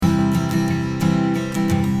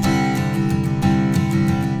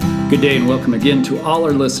Good day and welcome again to all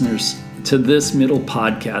our listeners to this middle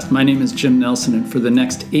podcast. My name is Jim Nelson, and for the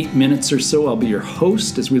next 8 minutes or so, I'll be your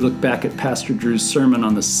host as we look back at Pastor Drew's sermon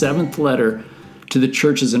on the 7th letter to the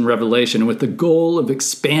churches in Revelation, with the goal of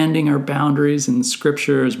expanding our boundaries in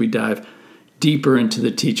Scripture as we dive deeper into the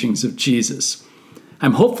teachings of Jesus.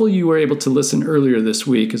 I'm hopeful you were able to listen earlier this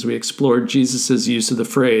week as we explored Jesus' use of the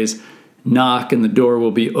phrase, knock and the door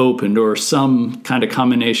will be opened, or some kind of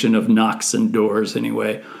combination of knocks and doors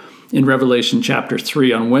anyway. In Revelation chapter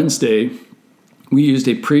 3 on Wednesday, we used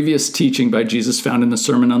a previous teaching by Jesus found in the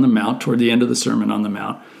Sermon on the Mount, toward the end of the Sermon on the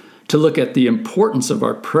Mount, to look at the importance of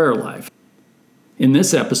our prayer life. In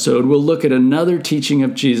this episode, we'll look at another teaching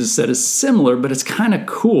of Jesus that is similar, but it's kind of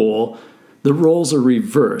cool. The roles are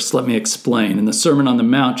reversed. Let me explain. In the Sermon on the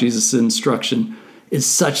Mount, Jesus' instruction is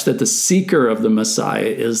such that the seeker of the Messiah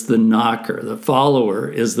is the knocker. The follower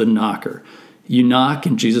is the knocker. You knock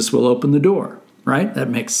and Jesus will open the door. Right? That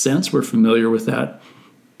makes sense. We're familiar with that.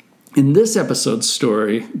 In this episode's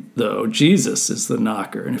story, though, Jesus is the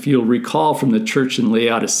knocker. And if you'll recall from the church in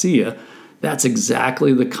Laodicea, that's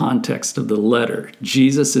exactly the context of the letter.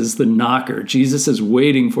 Jesus is the knocker. Jesus is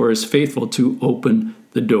waiting for his faithful to open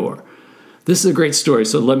the door. This is a great story,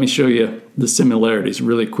 so let me show you the similarities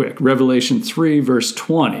really quick. Revelation 3, verse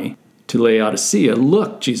 20. To Laodicea,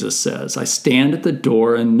 look, Jesus says, I stand at the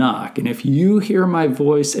door and knock, and if you hear my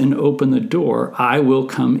voice and open the door, I will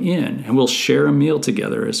come in, and we'll share a meal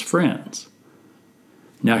together as friends.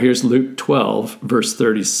 Now here's Luke 12, verse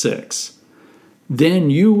 36. Then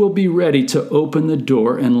you will be ready to open the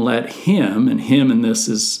door and let him, and this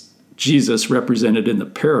is Jesus represented in the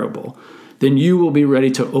parable, then you will be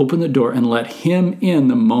ready to open the door and let him in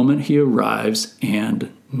the moment he arrives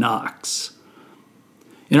and knocks.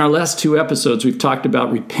 In our last 2 episodes, we've talked about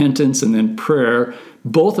repentance and then prayer,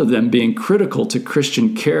 both of them being critical to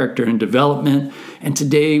Christian character and development. And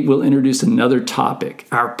today we'll introduce another topic,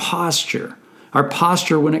 our posture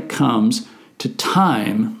when it comes to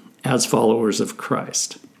time as followers of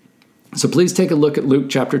Christ. So please take a look at Luke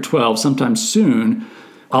chapter 12 sometime soon.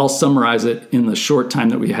 I'll summarize it in the short time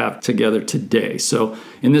that we have together today. So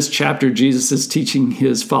in this chapter, Jesus is teaching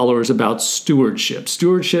his followers about stewardship.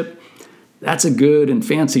 Stewardship, that's a good and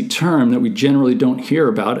fancy term that we generally don't hear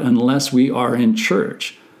about unless we are in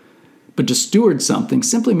church. But to steward something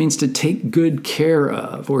simply means to take good care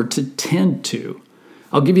of or to tend to.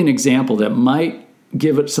 I'll give you an example that might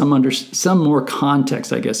give it some more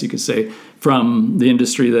context, I guess you could say, from the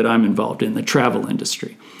industry that I'm involved in, the travel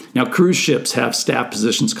industry. Now, cruise ships have staff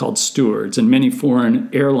positions called stewards, and many foreign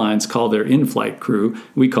airlines call their in-flight crew,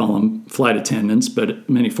 we call them flight attendants, but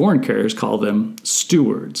many foreign carriers call them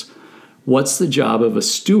stewards. What's the job of a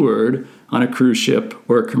steward on a cruise ship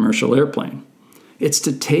or a commercial airplane? It's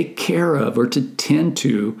to take care of or to tend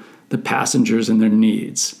to the passengers and their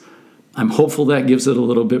needs. I'm hopeful that gives it a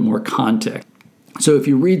little bit more context. So if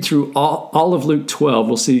you read through all of Luke 12,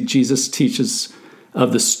 we'll see Jesus teaches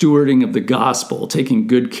of the stewarding of the gospel, taking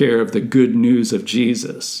good care of the good news of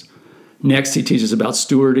Jesus. Next, he teaches about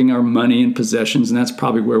stewarding our money and possessions, and that's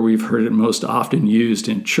probably where we've heard it most often used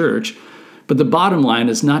in church. But the bottom line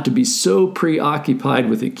is not to be so preoccupied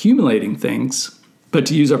with accumulating things, but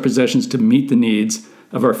to use our possessions to meet the needs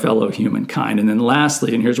of our fellow humankind. And then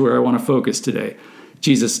lastly, and here's where I want to focus today,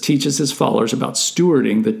 Jesus teaches his followers about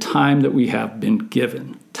stewarding the time that we have been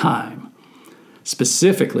given. Time.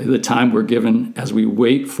 Specifically, the time we're given as we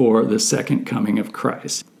wait for the second coming of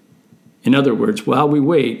Christ. In other words, while we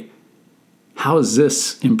wait, how is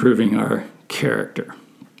this improving our character?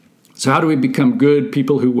 So how do we become good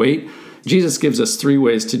people who wait? Jesus gives us 3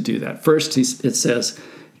 ways to do that. First, it says,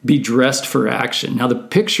 be dressed for action. Now, the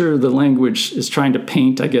picture the language is trying to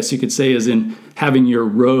paint, I guess you could say, is in having your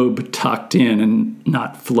robe tucked in and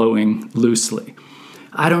not flowing loosely.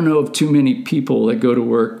 I don't know of too many people that go to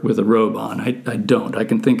work with a robe on. I don't. I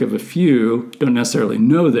can think of a few, don't necessarily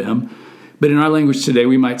know them. But in our language today,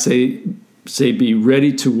 we might say be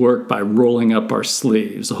ready to work by rolling up our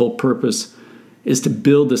sleeves. The whole purpose is to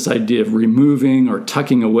build this idea of removing or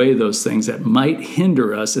tucking away those things that might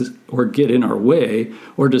hinder us or get in our way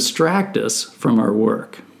or distract us from our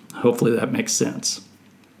work. Hopefully that makes sense.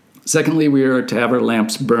 Secondly, we are to have our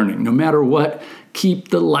lamps burning. No matter what, keep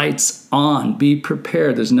the lights on. Be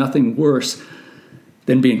prepared. There's nothing worse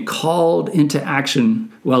than being called into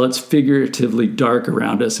action while it's figuratively dark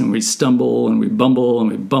around us and we stumble and we bumble and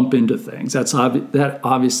we bump into things. That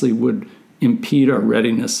obviously would impede our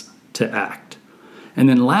readiness to act. And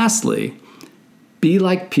then lastly, be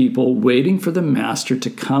like people waiting for the master to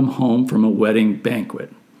come home from a wedding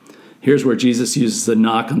banquet. Here's where Jesus uses the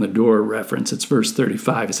knock on the door reference. It's verse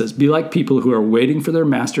 35. It says, be like people who are waiting for their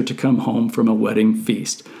master to come home from a wedding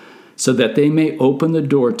feast. so that they may open the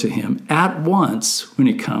door to him at once when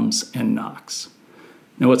he comes and knocks.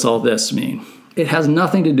 Now, what's all this mean? It has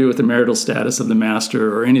nothing to do with the marital status of the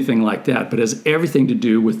master or anything like that, but has everything to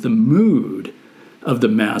do with the mood of the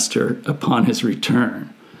master upon his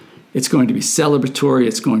return. It's going to be celebratory.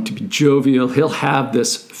 It's going to be jovial. He'll have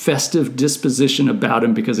this festive disposition about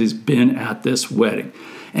him because he's been at this wedding.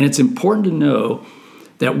 And it's important to know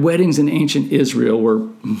that weddings in ancient Israel were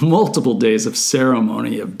multiple days of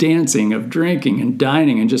ceremony, of dancing, of drinking and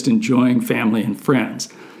dining and just enjoying family and friends.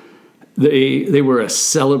 They were a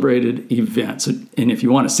celebrated event. So, and if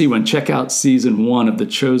you want to see one, check out season 1 of the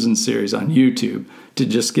Chosen series on YouTube to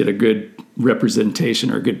just get a good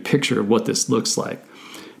representation or a good picture of what this looks like.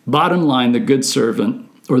 Bottom line, the good servant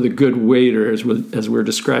or the good waiter, as we're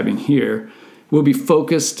describing here, will be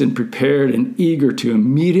focused and prepared and eager to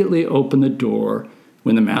immediately open the door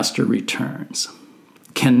when the master returns.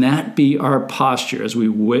 Can that be our posture as we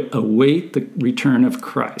await the return of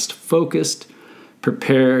Christ? Focused,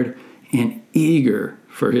 prepared, and eager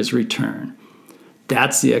for his return.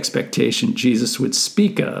 That's the expectation Jesus would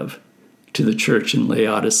speak of to the church in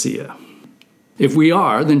Laodicea. If we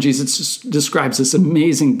are, then Jesus describes this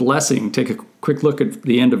amazing blessing. Take a quick look at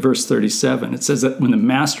the end of verse 37. It says that when the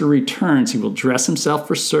master returns, he will dress himself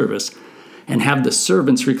for service and have the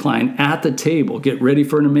servants recline at the table. Get ready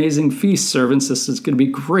for an amazing feast, servants. This is going to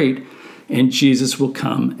be great. And Jesus will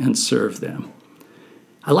come and serve them.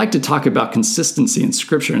 I like to talk about consistency in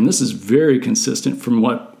Scripture, and this is very consistent from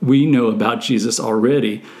what we know about Jesus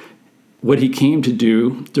already, what he came to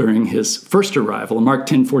do during his first arrival. In Mark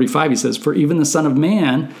 10:45, he says, "For even the Son of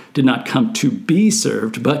Man did not come to be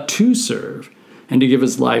served, but to serve, and to give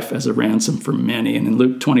his life as a ransom for many." And in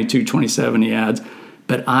Luke 22:27, he adds,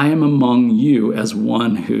 "But I am among you as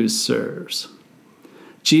one who serves."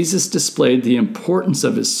 Jesus displayed the importance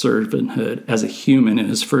of his servanthood as a human in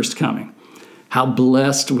his first coming. How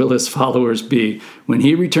blessed will his followers be when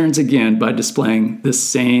he returns again by displaying the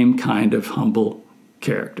same kind of humble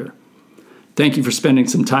character. Thank you for spending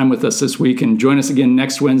some time with us this week, and join us again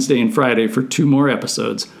next Wednesday and Friday for 2 more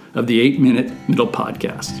episodes of the 8-Minute Middle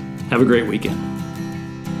Podcast. Have a great weekend.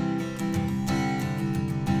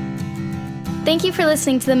 Thank you for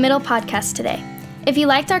listening to the Middle Podcast today. If you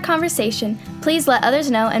liked our conversation, please let others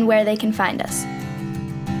know and where they can find us.